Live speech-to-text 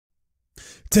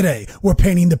Today, we're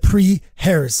painting the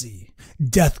pre-heresy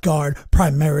Death Guard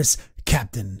Primaris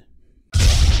Captain.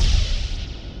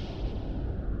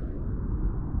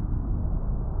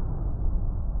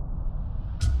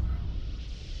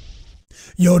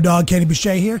 Yo dog, Kenny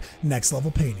Boucher here, Next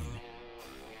Level Painting.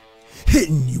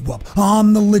 Hitting you up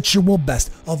on the literal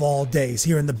best of all days.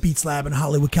 Here in the Beats Lab in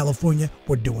Hollywood, California,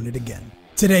 we're doing it again.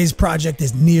 Today's project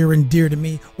is near and dear to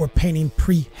me. We're painting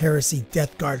pre-heresy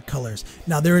Death Guard colors.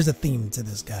 Now there is a theme to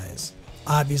this, guys.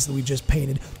 Obviously we just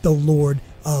painted the Lord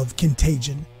of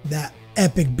Contagion, that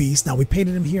epic beast. Now we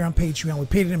painted him here on Patreon, we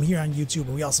painted him here on YouTube,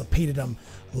 and we also painted him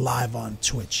live on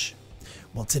Twitch.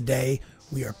 Well, today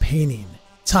we are painting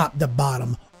top to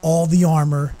bottom all the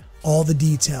armor, all the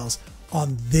details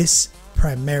on this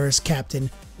Primaris Captain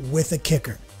with a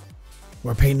kicker.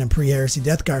 We're painting in pre-heresy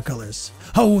Death Guard colors.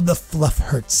 Oh, the fluff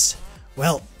hurts.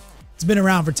 Well, it's been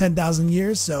around for 10,000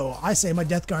 years, so I say my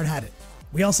Death Guard had it.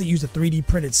 We also used a 3D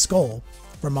printed skull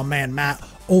from my man Matt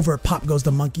over at Pop Goes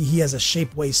the Monkey. He has a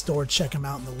Shapeways store. Check him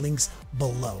out in the links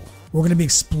below. We're going to be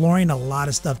exploring a lot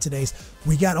of stuff today.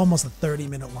 We got almost a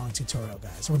 30-minute long tutorial,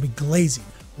 guys. We're going to be glazing,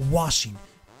 washing,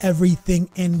 everything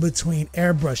in between,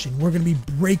 airbrushing. We're going to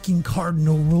be breaking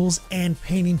cardinal rules and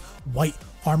painting white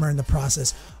armor in the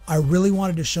process. I really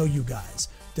wanted to show you guys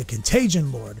the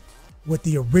Contagion Lord with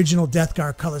the original Death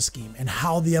Guard color scheme and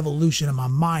how the evolution in my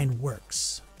mind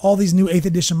works. All these new 8th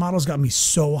edition models got me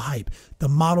so hyped. The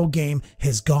model game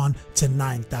has gone to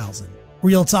 9,000.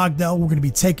 Real talk though, we're going to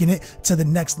be taking it to the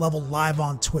next level live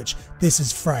on Twitch. This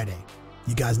is Friday.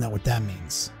 You guys know what that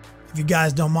means. If you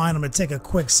guys don't mind, I'm going to take a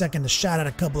quick second to shout out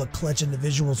a couple of clutch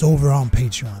individuals over on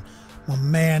Patreon. My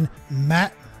man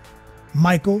Matt,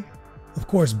 Michael, of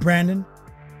course Brandon,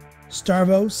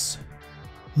 Starvos,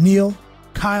 Neil,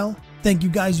 Kyle. Thank you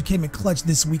guys who came in clutch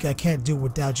this week. I can't do it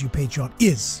without you. Patreon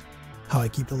is how I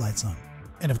keep the lights on.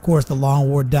 And of course,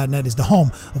 thelongwar.net is the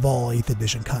home of all 8th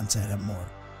edition content and more.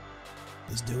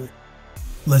 Let's do it.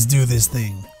 Let's do this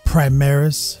thing.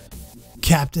 Primaris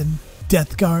Captain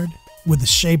Death Guard with the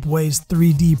Shapeways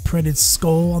 3D printed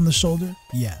skull on the shoulder.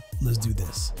 Yeah, let's do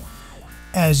this.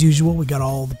 As usual, we got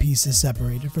all the pieces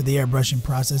separated for the airbrushing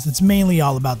process. It's mainly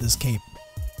all about this cape.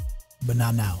 But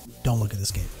not now. Don't look at this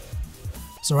cape.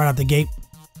 So right out the gate,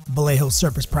 Vallejo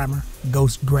surface primer,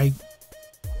 ghost gray,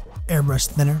 airbrush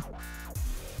thinner.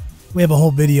 We have a whole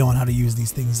video on how to use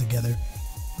these things together,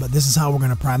 but this is how we're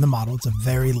going to prime the model. It's a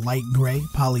very light gray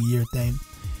polyurethane.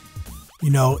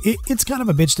 You know, it's kind of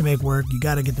a bitch to make work. You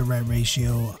got to get the right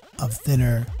ratio of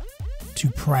thinner to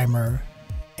primer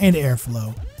and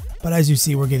airflow. But as you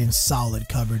see, we're getting solid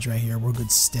coverage right here. We're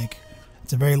good stick.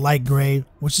 It's a very light gray,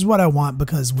 which is what I want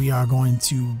because we are going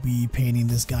to be painting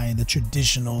this guy in the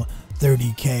traditional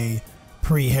 30K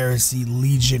pre-heresy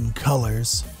Legion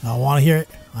colors. I want to hear it.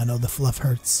 I know the fluff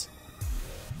hurts.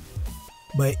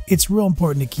 But it's real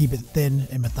important to keep it thin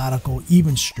and methodical,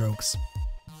 even strokes.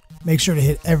 Make sure to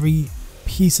hit every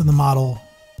piece of the model.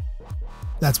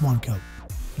 That's one coat.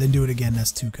 Then do it again.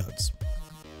 That's 2 coats.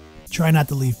 Try not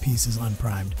to leave pieces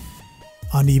unprimed.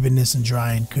 Unevenness and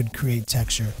drying could create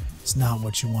texture. It's not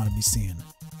what you want to be seeing.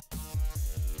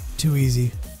 Too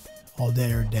easy all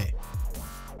day or day.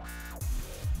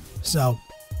 So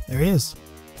there he is,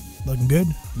 looking good,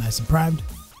 nice and primed,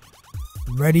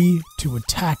 ready to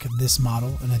attack this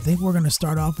model. And I think we're going to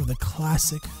start off with a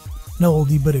classic, no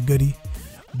oldie but a goodie,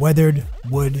 weathered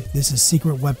wood. This is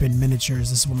Secret Weapon Miniatures.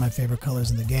 This is one of my favorite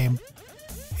colors in the game.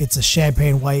 It's a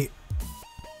champagne white,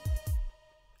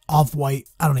 off-white,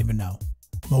 I don't even know.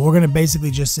 But we're going to basically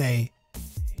just say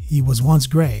he was once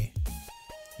gray.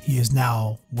 He is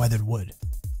now weathered wood,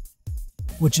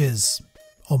 which is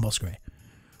almost gray.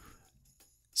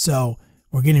 So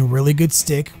we're getting really good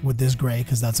stick with this gray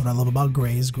because that's what I love about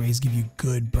grays. Grays give you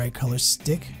good bright color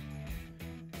stick.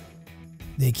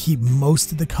 They keep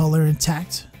most of the color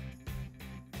intact.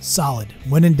 Solid.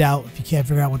 When in doubt, if you can't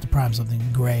figure out what to prime something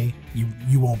gray,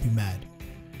 you won't be mad.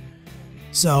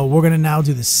 So we're going to now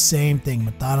do the same thing.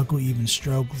 Methodical, even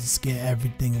stroke. Let's get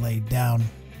everything laid down.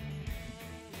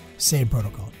 Same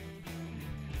protocol.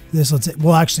 This will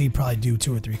we'll actually probably do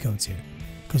 2 or 3 coats here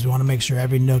because we want to make sure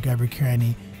every nook, every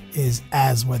cranny is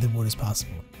as weathered wood as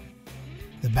possible.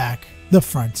 The back, the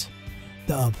front,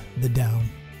 the up, the down.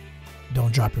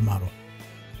 Don't drop your model.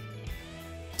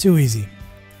 Too easy.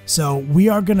 So we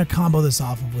are going to combo this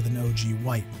off with an OG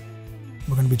white.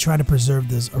 We're going to be trying to preserve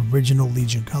those original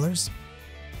Legion colors.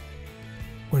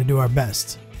 We're going to do our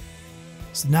best.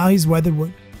 So now he's weathered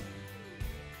wood.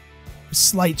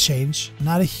 Slight change,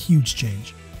 not a huge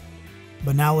change.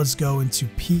 But now let's go into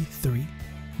P3,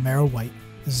 Marrow White.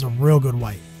 This is a real good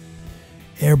white.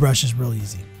 Airbrush is real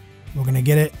easy. We're going to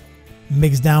get it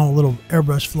mix down a little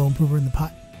airbrush flow improver in the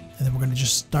pot. And then we're going to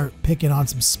just start picking on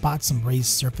some spots, some raised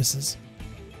surfaces.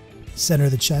 Center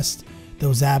of the chest,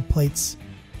 those ab plates,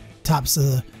 tops of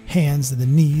the hands and the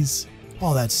knees,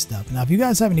 all that stuff. Now, if you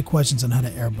guys have any questions on how to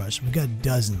airbrush, we've got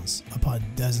dozens upon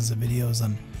dozens of videos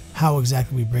on how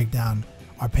exactly we break down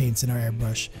our paints in our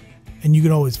airbrush. And you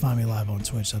can always find me live on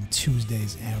Twitch on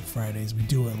Tuesdays and Fridays. We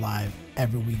do it live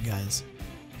every week, guys.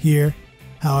 Here,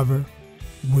 however,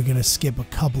 we're going to skip a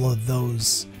couple of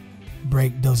those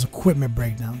equipment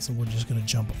breakdowns, and we're just going to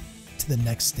jump to the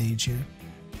next stage here.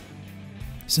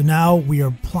 So now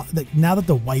now that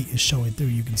the white is showing through,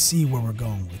 you can see where we're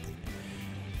going with it.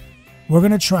 We're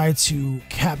going to try to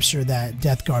capture that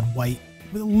Death Guard white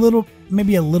with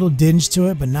maybe a little dinge to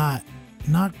it, but not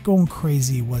going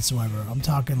crazy whatsoever. I'm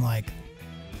talking like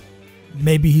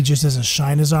maybe he just doesn't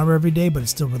shine his armor every day, but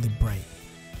it's still really bright.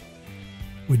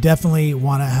 We definitely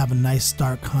want to have a nice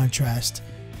stark contrast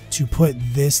to put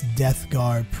this Death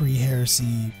Guard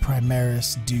pre-heresy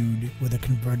Primaris dude with a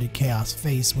converted chaos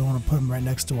face. We want to put him right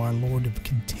next to our Lord of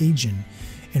Contagion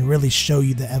and really show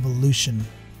you the evolution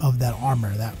of that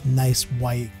armor, that nice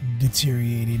white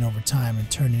deteriorating over time and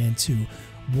turning into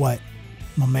what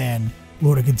my man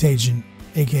Lord of Contagion,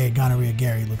 aka Gonorrhea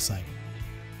Gary, looks like.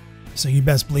 So you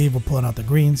best believe we're pulling out the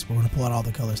greens. We're going to pull out all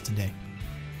the colors today.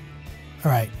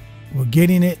 All right, we're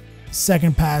getting it.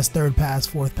 Second pass, third pass,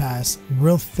 fourth pass,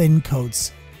 real thin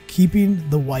coats, keeping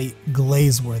the white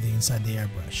glaze worthy inside the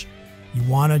airbrush. You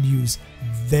want to use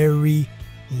very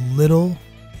little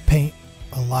paint,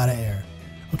 a lot of air.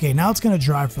 Okay, now it's going to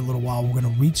dry for a little while. We're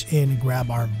going to reach in and grab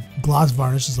our gloss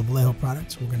varnishes of Vallejo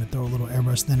products. We're going to throw a little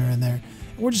airbrush thinner in there.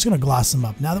 And we're just going to gloss them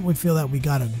up. Now that we feel that we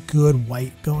got a good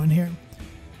white going here,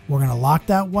 we're going to lock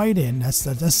that white in. That's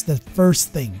the first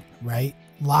thing, right?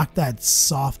 Lock that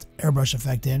soft airbrush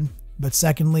effect in. But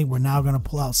secondly, we're now going to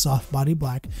pull out Soft Body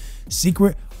Black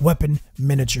Secret Weapon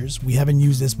Miniatures. We haven't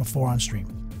used this before on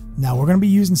stream. Now we're going to be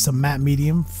using some matte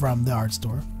medium from the art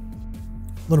store,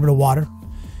 a little bit of water,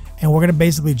 and we're going to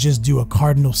basically just do a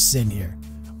cardinal sin here.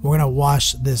 We're going to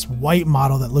wash this white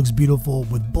model that looks beautiful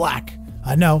with black.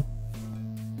 I know,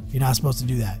 you're not supposed to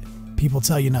do that. People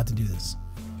tell you not to do this.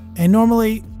 And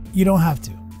normally, you don't have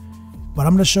to. But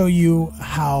I'm going to show you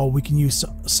how we can use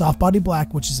Soft Body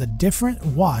Black, which is a different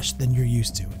wash than you're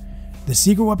used to. The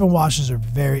Secret Weapon washes are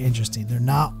very interesting. They're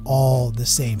not all the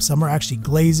same. Some are actually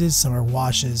glazes, some are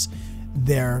washes.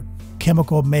 Their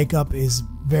chemical makeup is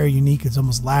very unique. It's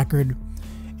almost lacquered.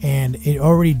 And it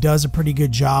already does a pretty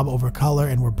good job over color,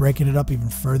 and we're breaking it up even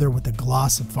further with the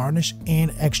gloss of varnish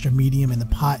and extra medium in the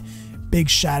pot. Big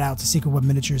shout out to Secret Weapon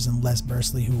Miniatures and Les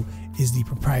Bursley, who is the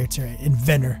proprietor,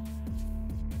 inventor,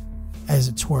 as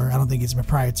it were. I don't think he's a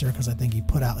proprietor because I think he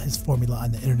put out his formula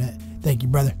on the internet. Thank you,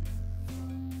 brother.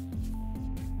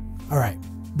 All right,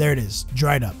 there it is,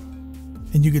 dried up.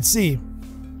 And you can see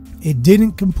it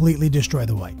didn't completely destroy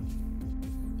the white.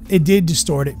 It did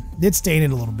distort it, did stain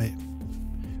it a little bit,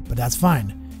 but that's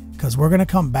fine because we're going to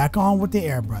come back on with the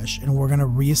airbrush and we're going to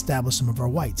reestablish some of our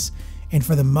whites. And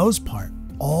for the most part,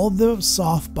 all the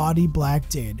Soft Body Black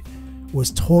did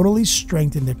was totally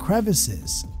strengthen the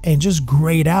crevices and just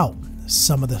grayed out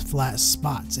some of the flat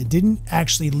spots. It didn't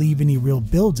actually leave any real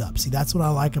buildup. See, that's what I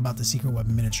like about the Secret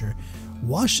Weapon Miniature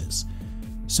washes.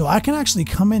 So I can actually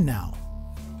come in now,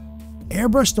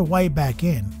 airbrush the white back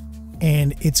in,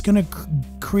 and it's going to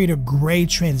create a gray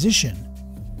transition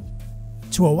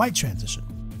to a white transition.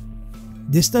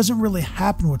 This doesn't really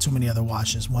happen with too many other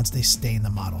washes once they stain the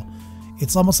model.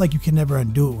 It's almost like you can never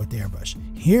undo it with the airbrush.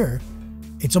 Here,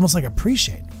 it's almost like a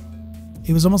pre-shade.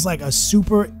 It was almost like a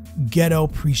super ghetto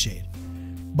pre-shade,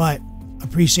 but a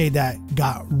pre-shade that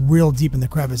got real deep in the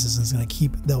crevices and is going to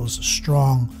keep those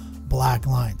strong black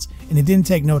lines. And it didn't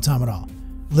take no time at all.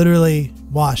 Literally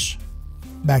wash,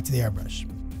 back to the airbrush.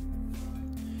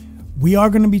 We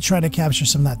are going to be trying to capture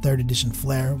some of that 3rd edition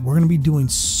flair. We're going to be doing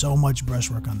so much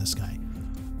brushwork on this guy.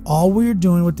 All we're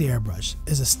doing with the airbrush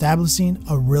is establishing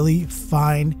a really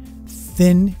fine,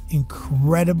 thin,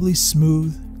 incredibly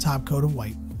smooth top coat of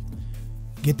white.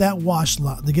 Get that wash,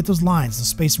 get those lines, the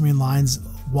Space Marine lines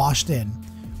washed in.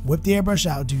 Whip the airbrush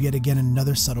out, do yet again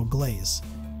another subtle glaze.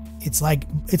 It's like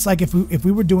if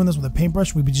we were doing this with a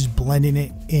paintbrush, we'd be just blending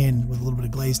it in with a little bit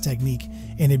of glaze technique,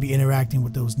 and it'd be interacting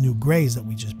with those new grays that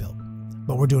we just built.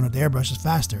 But we're doing it with the airbrush, is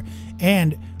faster.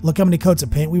 And look how many coats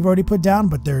of paint we've already put down,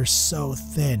 but they're so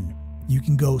thin. You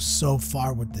can go so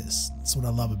far with this. That's what I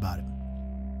love about it.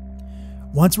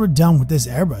 Once we're done with this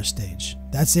airbrush stage,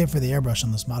 that's it for the airbrush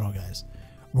on this model, guys.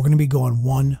 We're going to be going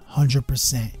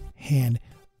 100% hand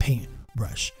paint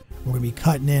brush. We're going to be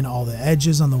cutting in all the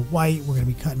edges on the white. We're going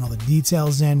to be cutting all the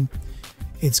details in.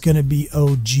 it's going to be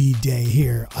OG day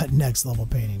here at Next Level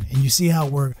Painting. And you see how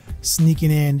we're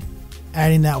sneaking in,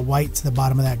 adding that white to the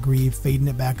bottom of that greave, fading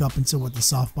it back up into what the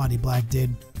soft body black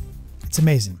did. It's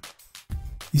amazing.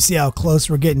 You see how close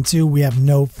we're getting to? We have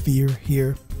no fear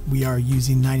here. We are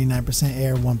using 99%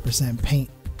 air, 1% paint.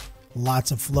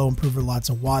 Lots of flow improver, lots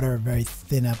of water, very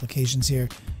thin applications here.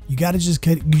 You gotta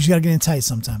get in tight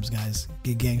sometimes, guys.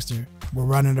 Get gangster. We're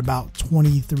running about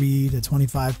 23 to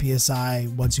 25 PSI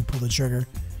once you pull the trigger.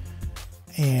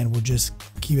 And we're just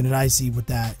keeping it icy with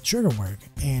that trigger work.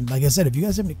 And like I said, if you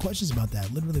guys have any questions about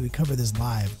that, literally we cover this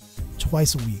live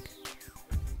twice a week,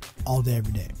 all day,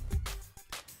 every day.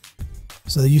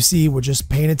 So you see, we're just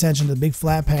paying attention to the big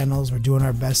flat panels. We're doing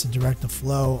our best to direct the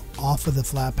flow off of the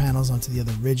flat panels onto the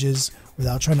other ridges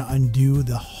without trying to undo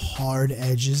the hard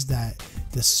edges that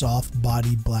the soft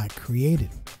body black created.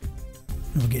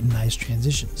 And we're getting nice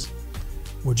transitions.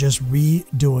 We're just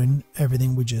redoing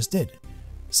everything we just did.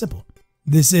 Simple.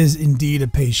 This is indeed a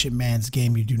patient man's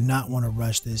game. You do not want to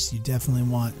rush this. You definitely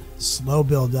want slow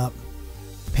build up.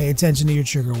 Pay attention to your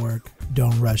trigger work.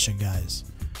 Don't rush it, guys.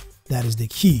 That is the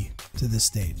key to this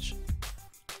stage.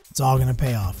 It's all going to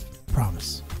pay off.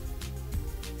 Promise.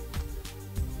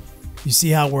 You see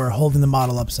how we're holding the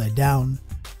model upside down,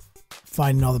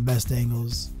 finding all the best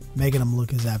angles, making them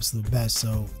look his absolute best.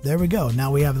 So there we go.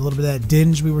 Now we have a little bit of that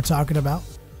dinge we were talking about.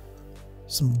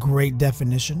 Some great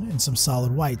definition and some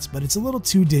solid whites, but it's a little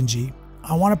too dingy.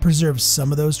 I want to preserve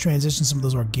some of those transitions, some of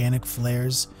those organic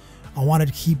flares. I wanted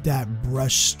to keep that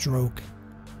brush stroke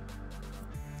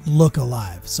look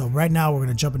alive. So right now we're going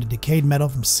to jump into Decayed Metal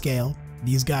from Scale.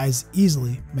 These guys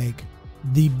easily make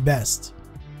the best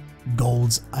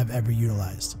golds I've ever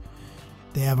utilized.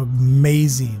 They have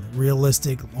amazing,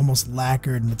 realistic, almost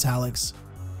lacquered metallics.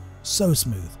 So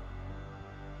smooth.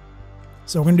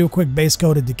 So we're going to do a quick base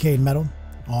coat of Decayed Metal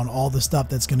on all the stuff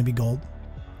that's going to be gold.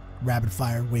 Rapid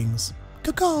fire, wings,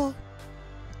 caw-caw,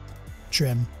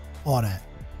 trim, all that.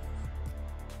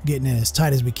 Getting in as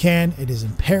tight as we can. It is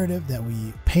imperative that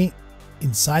we paint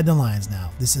inside the lines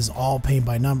now. This is all paint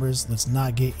by numbers. Let's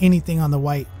not get anything on the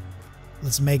white.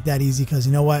 Let's make that easy, because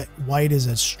you know what? White is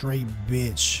a straight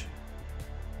bitch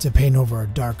to paint over a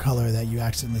dark color that you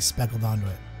accidentally speckled onto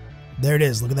it. There it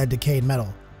is. Look at that Decayed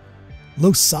Metal.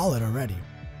 Looks solid already.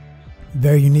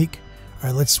 Very unique. All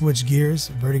right, let's switch gears.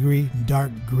 Verdigris,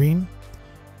 dark green.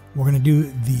 We're going to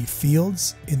do the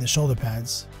fields in the shoulder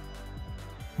pads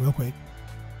real quick.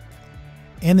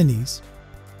 And the knees.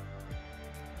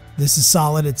 This is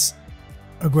solid. It's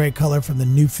a great color from the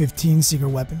new 15 Secret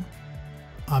Weapon.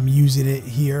 I'm using it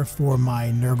here for my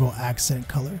Nurgle accent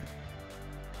color.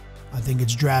 I think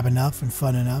it's drab enough and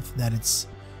fun enough that it's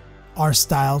our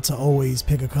style to always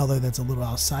pick a color that's a little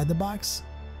outside the box.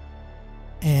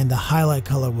 And the highlight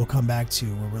color we'll come back to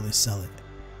will really sell it.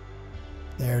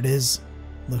 There it is.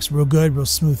 Looks real good, real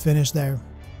smooth finish there.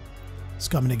 It's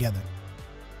coming together.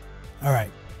 All right.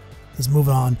 Let's move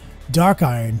on. Dark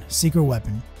Iron, Secret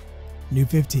Weapon, new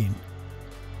 15.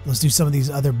 Let's do some of these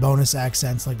other bonus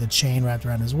accents like the chain wrapped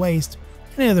around his waist.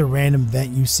 Any other random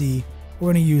vent you see.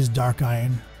 We're going to use Dark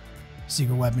Iron,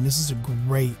 Secret Weapon. This is a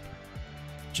great,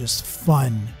 just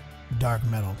fun dark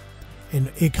metal. And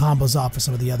it combos off with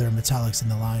some of the other metallics in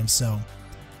the line. So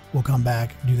we'll come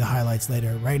back, do the highlights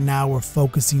later. Right now we're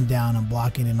focusing down on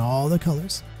blocking in all the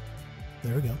colors.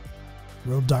 There we go.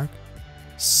 Real dark,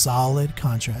 solid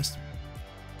contrast.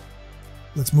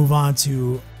 Let's move on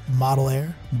to Model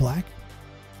Air Black,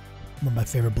 one of my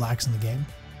favorite blacks in the game.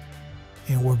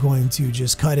 And we're going to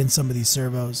just cut in some of these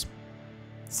servos,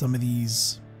 some of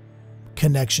these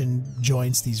connection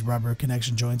joints, these rubber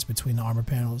connection joints between the armor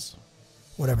panels,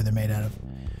 whatever they're made out of.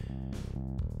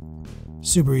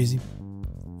 Super easy.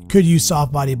 Could use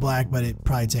soft body black, but it'd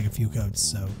probably take a few coats,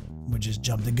 so we'll just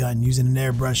jump the gun using an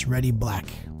airbrush ready black.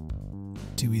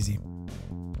 Too easy.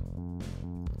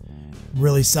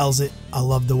 Really sells it. I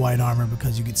love the white armor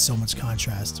because you get so much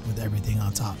contrast with everything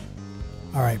on top.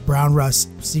 All right, Brown Rust,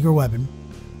 Secret Weapon,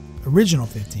 original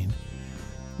 15.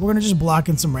 We're gonna just block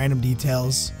in some random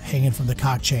details hanging from the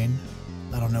cock chain.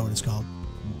 I don't know what it's called.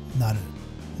 Not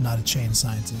a chain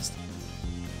scientist.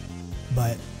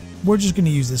 But we're just gonna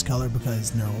use this color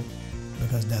because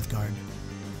because Death Guard.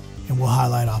 And we'll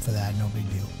highlight off of that, no big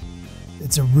deal.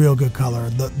 It's a real good color.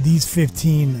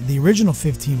 The original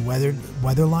 15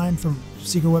 weather line from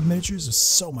Secret Weapon Miniatures is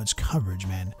so much coverage,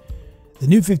 man. The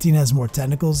new 15 has more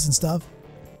tentacles and stuff,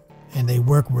 and they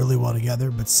work really well together,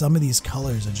 but some of these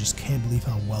colors, I just can't believe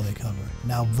how well they cover.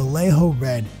 Now, Vallejo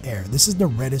Red Air. This is the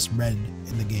reddest red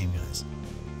in the game, guys.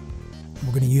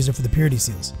 We're going to use it for the purity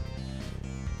seals.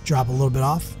 Drop a little bit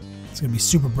off. It's going to be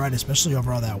super bright, especially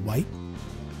over all that white.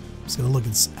 It's gonna look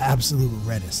its absolute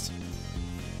reddest.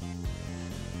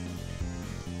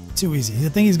 Too easy. I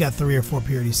think he's got 3 or 4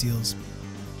 purity seals.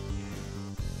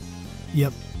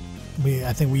 Yep.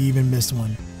 I think we even missed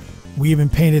one. We even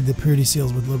painted the purity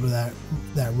seals with a little bit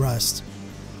of that rust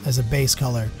as a base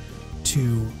color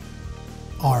to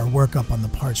our workup on the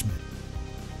parchment.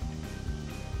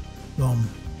 Boom.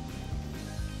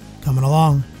 Coming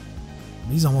along.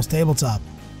 He's almost tabletop.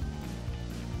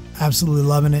 Absolutely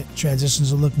loving it.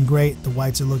 Transitions are looking great. The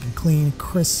whites are looking clean,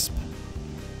 crisp,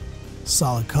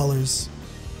 solid colors.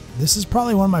 This is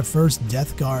probably one of my first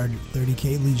Death Guard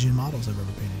 30k Legion models I've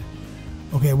ever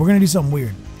painted. Okay, we're going to do something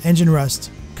weird. Engine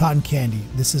rust, cotton candy.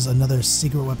 This is another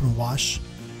secret weapon wash,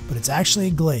 but it's actually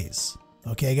a glaze.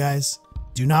 Okay, guys?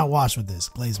 Do not wash with this.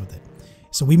 Glaze with it.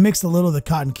 So we mixed a little of the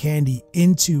cotton candy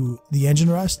into the engine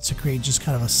rust to create just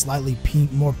kind of a slightly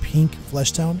pink, more pink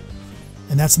flesh tone.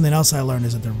 And that's something else I learned,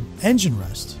 is that the engine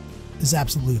rust is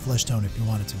absolutely flesh tone if you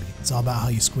want it to be. It's all about how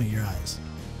you squint your eyes.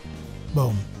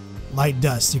 Boom. Light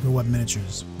dust, secret weapon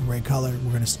miniatures. Great color.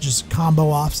 We're going to just combo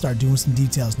off, start doing some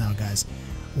details now, guys.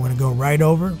 We're going to go right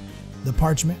over the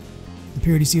parchment, the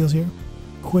purity seals here.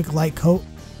 Quick light coat.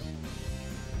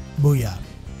 Booyah.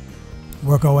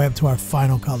 Work our way up to our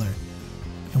final color.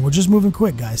 And we're just moving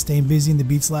quick, guys. Staying busy in the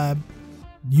Beats Lab.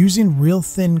 Using real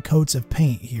thin coats of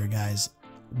paint here, guys.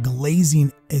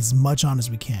 Glazing as much on as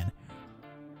we can.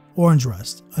 Orange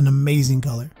rust, an amazing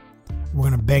color. We're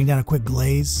going to bang down a quick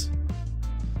glaze.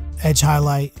 Edge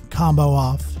highlight, combo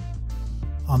off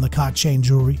on the cot chain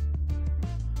jewelry.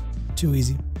 Too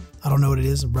easy. I don't know what it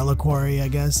is. A reliquary, I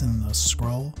guess, and a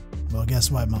scroll. Well, guess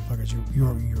what, motherfuckers?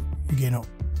 You're getting a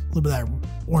little bit of that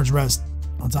orange rust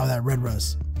on top of that red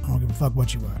rust. I don't give a fuck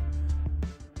what you are.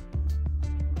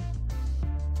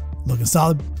 Looking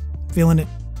solid. Feeling it.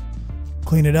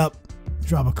 Clean it up.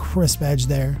 Drop a crisp edge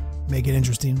there. Make it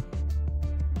interesting.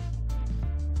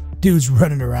 Dude's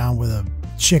running around with a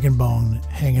chicken bone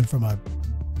hanging from a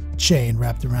chain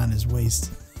wrapped around his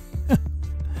waist.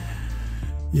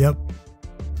 Yep.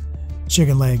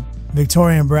 Chicken leg.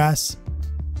 Victorian brass.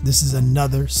 This is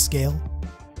another scale.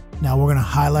 Now we're going to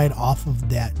highlight off of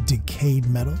that decayed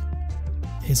metal.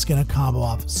 It's going to combo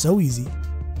off so easy.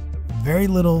 Very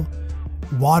little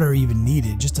water even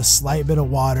needed. Just a slight bit of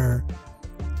water.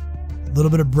 A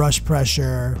little bit of brush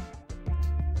pressure.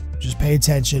 Just pay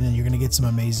attention and you're going to get some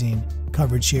amazing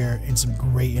coverage here and some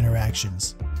great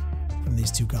interactions from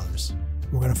these two colors.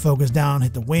 We're going to focus down,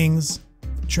 hit the wings,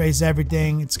 trace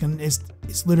everything.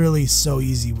 It's literally so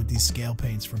easy with these scale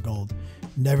paints for gold.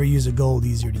 Never use a gold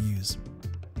easier to use.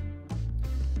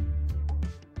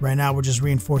 Right now we're just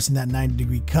reinforcing that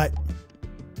 90-degree cut,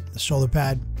 the shoulder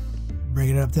pad,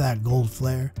 bringing it up to that gold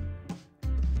flare.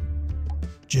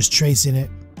 Just tracing it,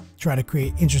 try to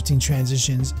create interesting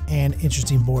transitions and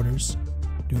interesting borders.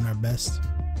 Doing our best.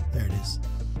 There it is.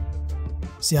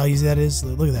 See how easy that is?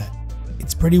 Look at that.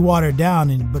 It's pretty watered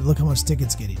down, but look how much thick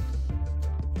it's getting.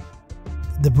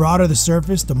 The broader the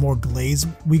surface, the more glaze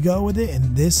we go with it,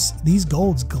 and these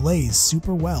golds glaze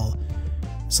super well.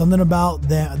 Something about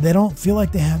that, they don't feel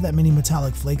like they have that many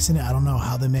metallic flakes in it. I don't know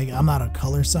how they make it. I'm not a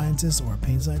color scientist or a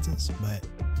paint scientist, but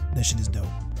that shit is dope.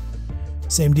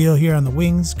 Same deal here on the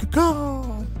wings.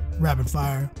 Caw-caw! Rapid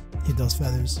fire. Hit those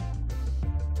feathers.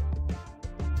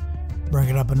 Bring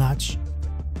it up a notch.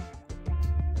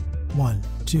 1,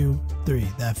 2, 3.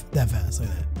 That fast. Look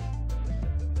at that.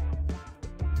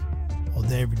 All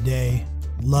day, every day.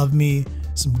 Love me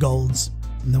some golds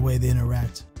and the way they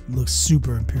interact. Looks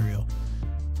super Imperial.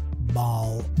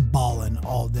 Balling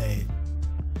all day.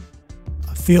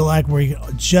 I feel like we're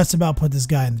just about put this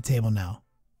guy on the table now.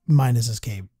 Minus his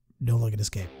cape. Don't look at his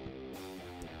cape.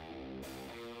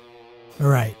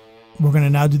 Alright. We're going to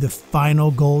now do the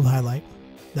final gold highlight.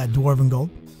 That dwarven gold.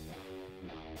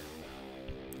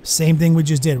 Same thing we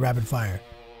just did, rapid fire.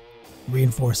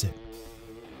 Reinforce it.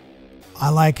 I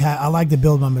like to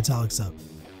build my metallics up.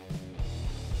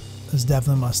 That's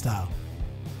definitely my style.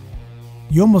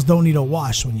 You almost don't need a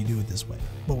wash when you do it this way,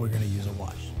 but we're going to use a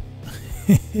wash.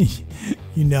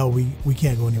 You know we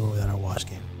can't go anywhere without our wash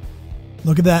game.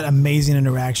 Look at that amazing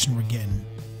interaction we're getting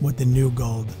with the new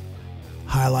gold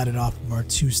highlighted off of our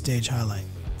 2-stage highlight.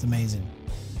 It's amazing.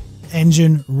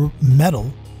 Engine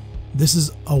metal. This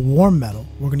is a warm metal.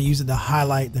 We're going to use it to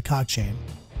highlight the cock chain.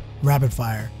 Rapid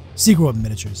fire. Secret weapon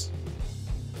miniatures.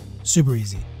 Super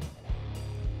easy.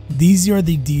 These are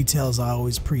the details I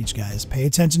always preach, guys. Pay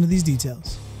attention to these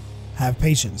details. Have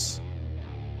patience.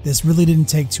 This really didn't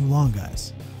take too long,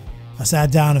 guys. I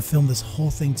sat down and filmed this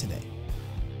whole thing today.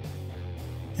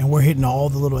 And we're hitting all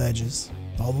the little edges,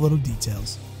 all the little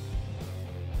details.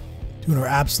 Doing our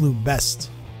absolute best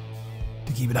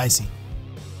to keep it icy.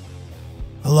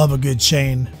 I love a good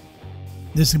chain.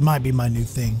 This might be my new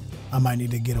thing. I might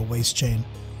need to get a waist chain.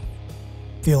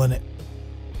 Feeling it.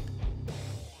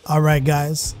 Alright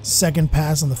guys, second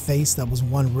pass on the face. That was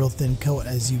one real thin coat.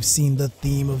 As you've seen, the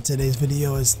theme of today's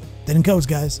video is thin coats,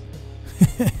 guys.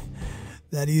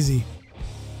 That easy.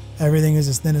 Everything is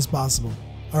as thin as possible.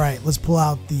 Alright, let's pull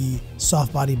out the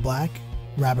soft body black.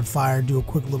 Rapid fire, do a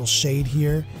quick little shade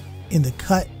here in the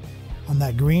cut on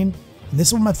that green. And this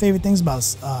is one of my favorite things about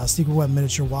Secret Weapon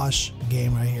Miniature Wash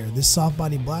game right here. This soft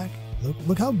body black,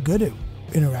 look how good it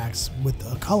interacts with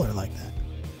a color like that.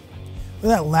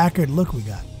 Look at that lacquered look we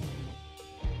got.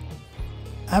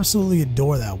 Absolutely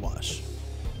adore that wash.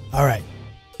 Alright,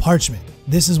 parchment.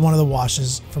 This is one of the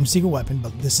washes from Secret Weapon,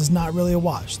 but this is not really a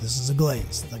wash. This is a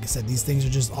glaze. Like I said, these things are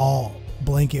just all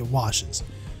blanket washes.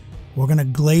 We're going to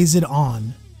glaze it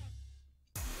on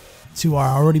to our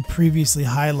already previously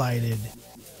highlighted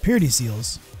purity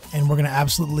seals, and we're going to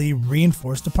absolutely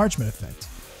reinforce the parchment effect.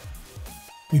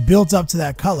 We built up to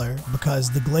that color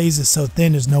because the glaze is so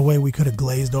thin, there's no way we could have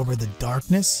glazed over the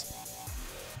darkness.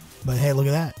 But hey, look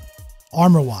at that.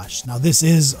 Armor wash. Now this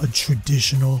is a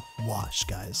traditional wash,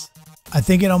 guys. I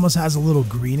think it almost has a little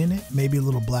green in it, maybe a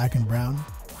little black and brown.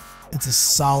 It's a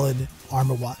solid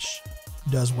armor wash.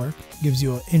 Does work. Gives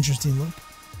you an interesting look.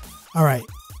 Alright,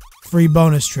 free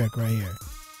bonus trick right here.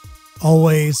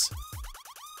 Always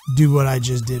do what I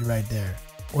just did right there,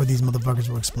 or these motherfuckers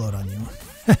will explode on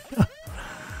you.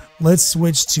 Let's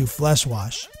switch to flesh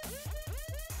wash.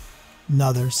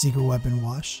 Another Secret Weapon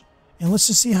wash. And let's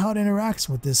just see how it interacts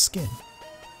with this skin.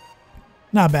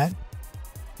 Not bad.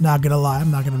 Not gonna lie, I'm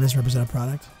not gonna misrepresent a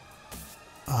product.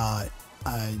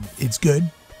 It's good.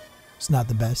 It's not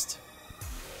the best.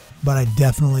 But I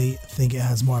definitely think it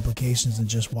has more applications than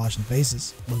just washing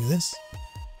faces. Look at this.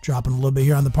 Dropping a little bit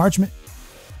here on the parchment.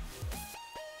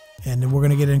 And then we're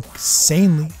gonna get an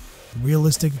insanely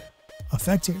realistic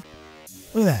effect here.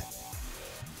 Look at that.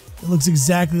 It looks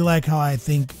exactly like how I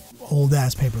think old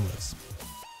ass paper looks.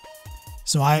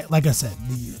 So like I said,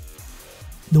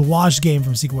 the wash game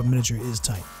from Secret Weapon Miniature is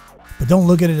tight. But don't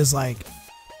look at it as like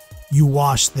you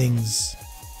wash things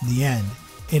the end.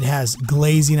 It has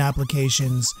glazing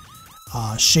applications,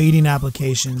 shading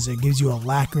applications. It gives you a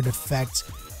lacquered effect.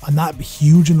 I'm not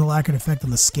huge in the lacquered effect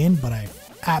on the skin, but I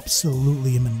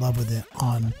absolutely am in love with it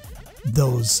on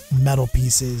those metal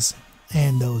pieces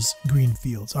and those green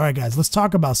fields. All right, guys, let's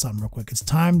talk about something real quick. It's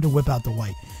time to whip out the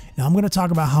white. Now I'm going to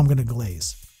talk about how I'm going to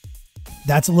glaze.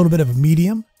 That's a little bit of a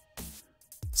medium.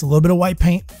 It's a little bit of white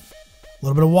paint, a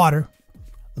little bit of water.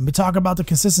 Let me talk about the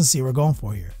consistency we're going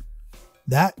for here.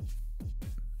 That's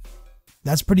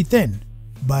pretty thin,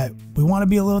 but we want to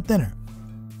be a little thinner.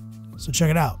 So check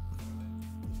it out.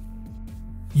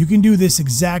 You can do this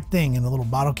exact thing in a little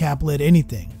bottle cap lid,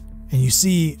 anything, and you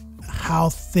see how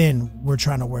thin we're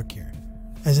trying to work here.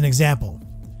 As an example,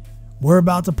 we're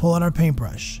about to pull out our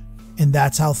paintbrush, and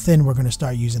that's how thin we're going to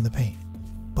start using the paint.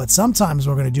 But sometimes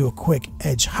we're going to do a quick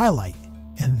edge highlight,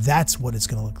 and that's what it's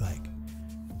going to look like.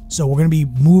 So we're going to be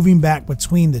moving back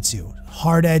between the two,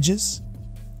 hard edges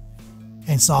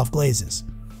and soft glazes.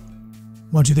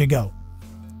 1, 2, 3, go.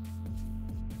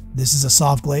 This is a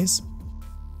soft glaze.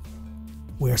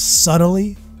 We're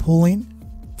subtly pulling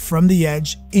from the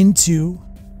edge into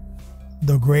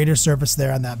the greater surface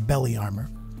there on that belly armor.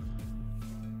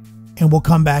 And we'll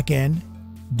come back in,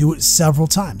 do it several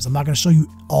times. I'm not going to show you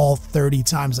all 30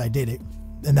 times I did it,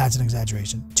 and that's an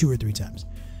exaggeration, 2 or 3 times.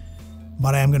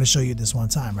 But I am going to show you this one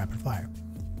time, rapid fire.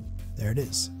 There it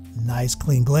is. Nice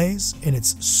clean glaze, and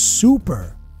it's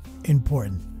super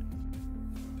important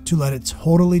to let it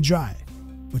totally dry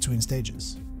between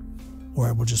stages, or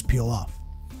it will just peel off.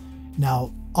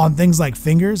 Now, on things like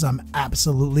fingers, I'm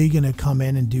absolutely going to come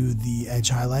in and do the edge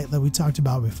highlight that we talked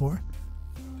about before.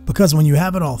 Because when you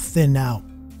have it all thinned out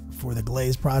for the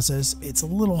glaze process, it's a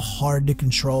little hard to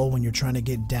control when you're trying to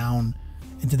get down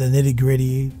into the nitty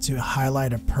gritty to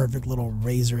highlight a perfect little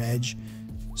razor edge.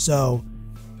 So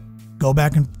go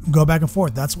back and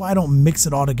forth. That's why I don't mix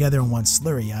it all together in one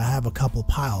slurry. I have a couple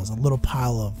piles, a little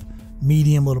pile of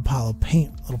medium, little pile of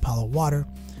paint, little pile of water.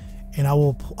 And I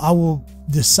will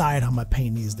decide how my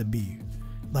paint needs to be.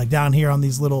 Like down here on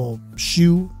these little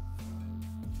shoe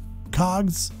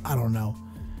cogs, I don't know.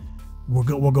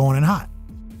 We're going in hot.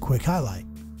 Quick highlight.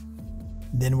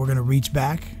 Then we're gonna reach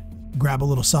back, grab a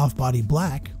little soft body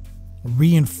black,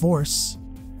 reinforce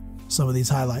some of these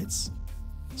highlights,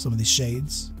 some of these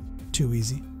shades. Too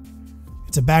easy.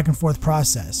 It's a back and forth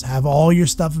process. Have all your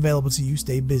stuff available to you.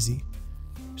 Stay busy.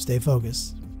 Stay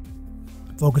focused.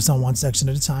 Focus on one section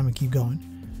at a time and keep going.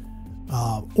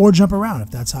 Or jump around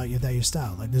if that's your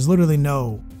style. Like, there's literally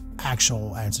no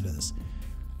actual answer to this.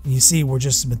 And you see we're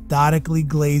just methodically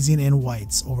glazing in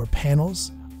whites over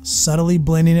panels, subtly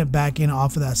blending it back in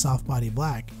off of that soft body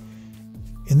black.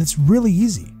 And it's really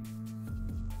easy.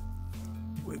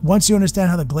 Once you understand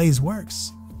how the glaze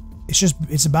works,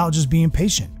 it's about just being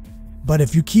patient. But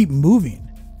if you keep moving,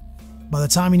 by the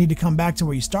time you need to come back to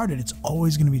where you started, it's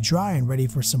always going to be dry and ready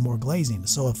for some more glazing.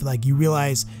 So if like you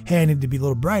realize, hey, I need to be a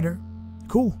little brighter,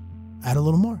 cool, add a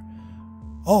little more.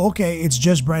 Oh, okay, it's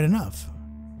just bright enough.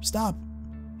 Stop.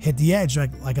 Hit the edge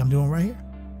like I'm doing right here.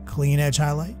 Clean edge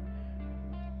highlight.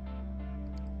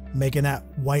 Making that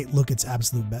white look its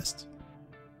absolute best.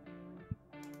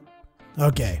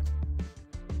 Okay.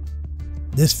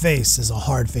 This face is a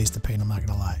hard face to paint, I'm not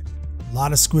gonna lie. A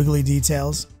lot of squiggly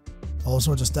details, all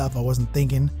sorts of stuff I wasn't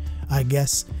thinking, I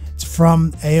guess. It's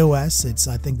from AOS. It's,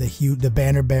 I think, the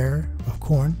banner bearer of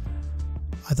Khorne.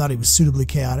 I thought it was suitably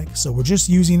chaotic. So we're just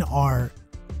using our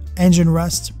engine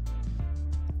rust,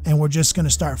 and we're just gonna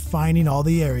start finding all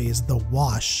the areas the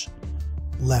wash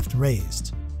left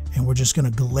raised. And we're just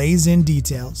gonna glaze in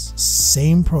details,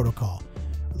 same protocol.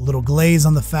 A little glaze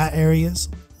on the fat areas,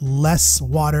 less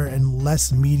water and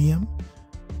less medium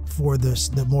for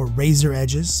the more razor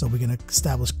edges, so we can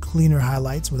establish cleaner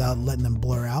highlights without letting them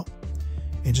blur out,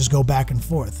 and just go back and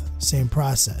forth. Same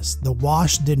process. The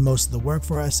wash did most of the work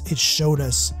for us. It showed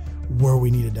us where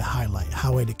we needed to highlight,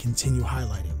 how to continue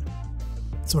highlighting.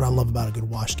 That's what I love about a good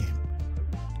wash game.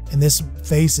 And this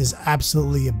face is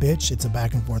absolutely a bitch. It's a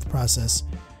back and forth process.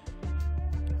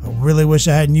 I really wish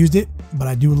I hadn't used it, but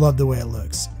I do love the way it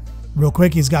looks. Real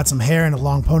quick, he's got some hair and a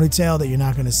long ponytail that you're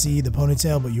not going to see the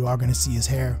ponytail, but you are going to see his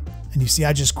hair. And you see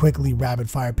I just quickly rapid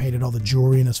fire painted all the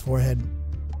jewelry in his forehead.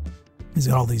 He's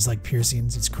got all these like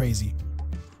piercings. It's crazy.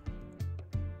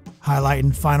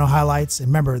 Highlighting, final highlights. And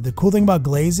remember, the cool thing about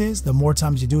glaze is the more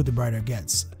times you do it, the brighter it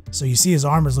gets. So you see his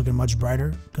armor's looking much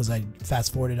brighter because I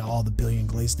fast forwarded all the billion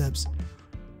glaze steps.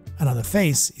 And on the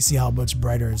face, you see how much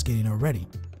brighter it's getting already.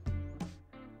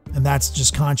 And that's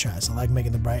just contrast. I like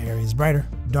making the bright areas brighter,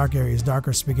 dark areas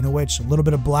darker. Speaking of which, a little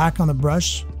bit of black on the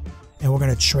brush, and we're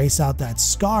going to trace out that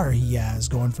scar he has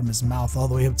going from his mouth all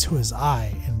the way up to his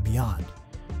eye and beyond.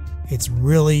 It's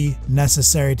really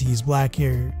necessary to use black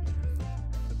here.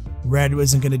 Red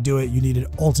isn't going to do it. You need an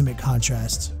ultimate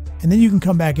contrast. And then you can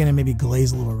come back in and maybe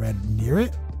glaze a little red near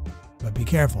it. But be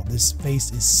careful. This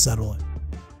face is subtle.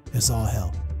 It's all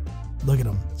hell. Look at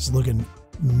him. It's looking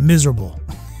miserable.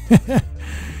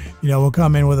 You know, we'll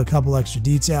come in with a couple extra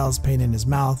details, paint in his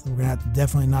mouth. We're going to have to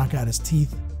definitely knock out his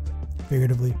teeth,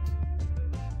 figuratively.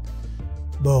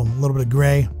 Boom. A little bit of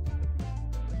gray.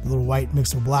 A little white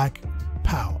mixed with black.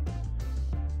 Pow.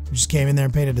 We just came in there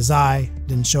and painted his eye.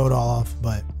 Didn't show it all off,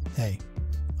 but hey,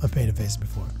 I've painted faces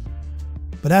before.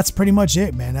 But that's pretty much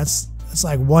it, man. That's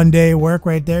like one day of work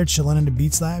right there, chilling in the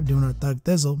Beats Lab, doing our Thug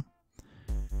Thizzle.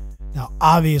 Now,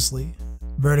 obviously,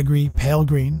 verdigris, pale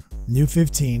green, new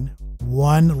 15.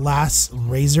 One last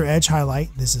razor edge highlight.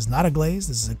 This is not a glaze.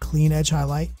 This is a clean edge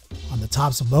highlight on the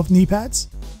tops of both knee pads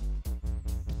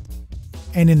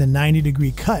and in the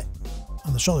 90-degree cut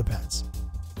on the shoulder pads.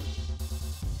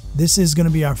 This is going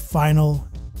to be our final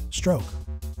stroke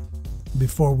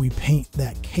before we paint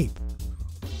that cape.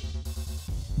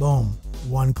 Boom.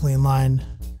 One clean line,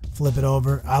 flip it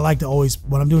over. I like to always,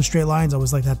 when I'm doing straight lines, I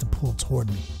always like that to pull toward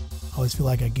me. I always feel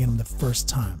like I get them the first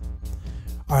time.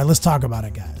 All right, let's talk about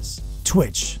it, guys.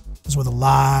 Twitch is where the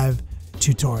live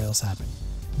tutorials happen.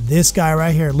 This guy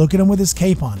right here, look at him with his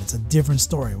cape on. It's a different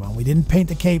story. Well, we didn't paint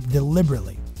the cape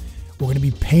deliberately. We're going to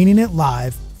be painting it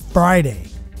live Friday,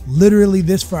 literally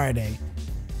this Friday,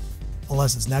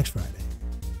 unless it's next Friday.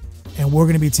 And we're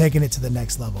going to be taking it to the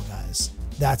next level, guys.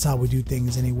 That's how we do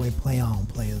things anyway. Play on,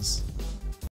 players.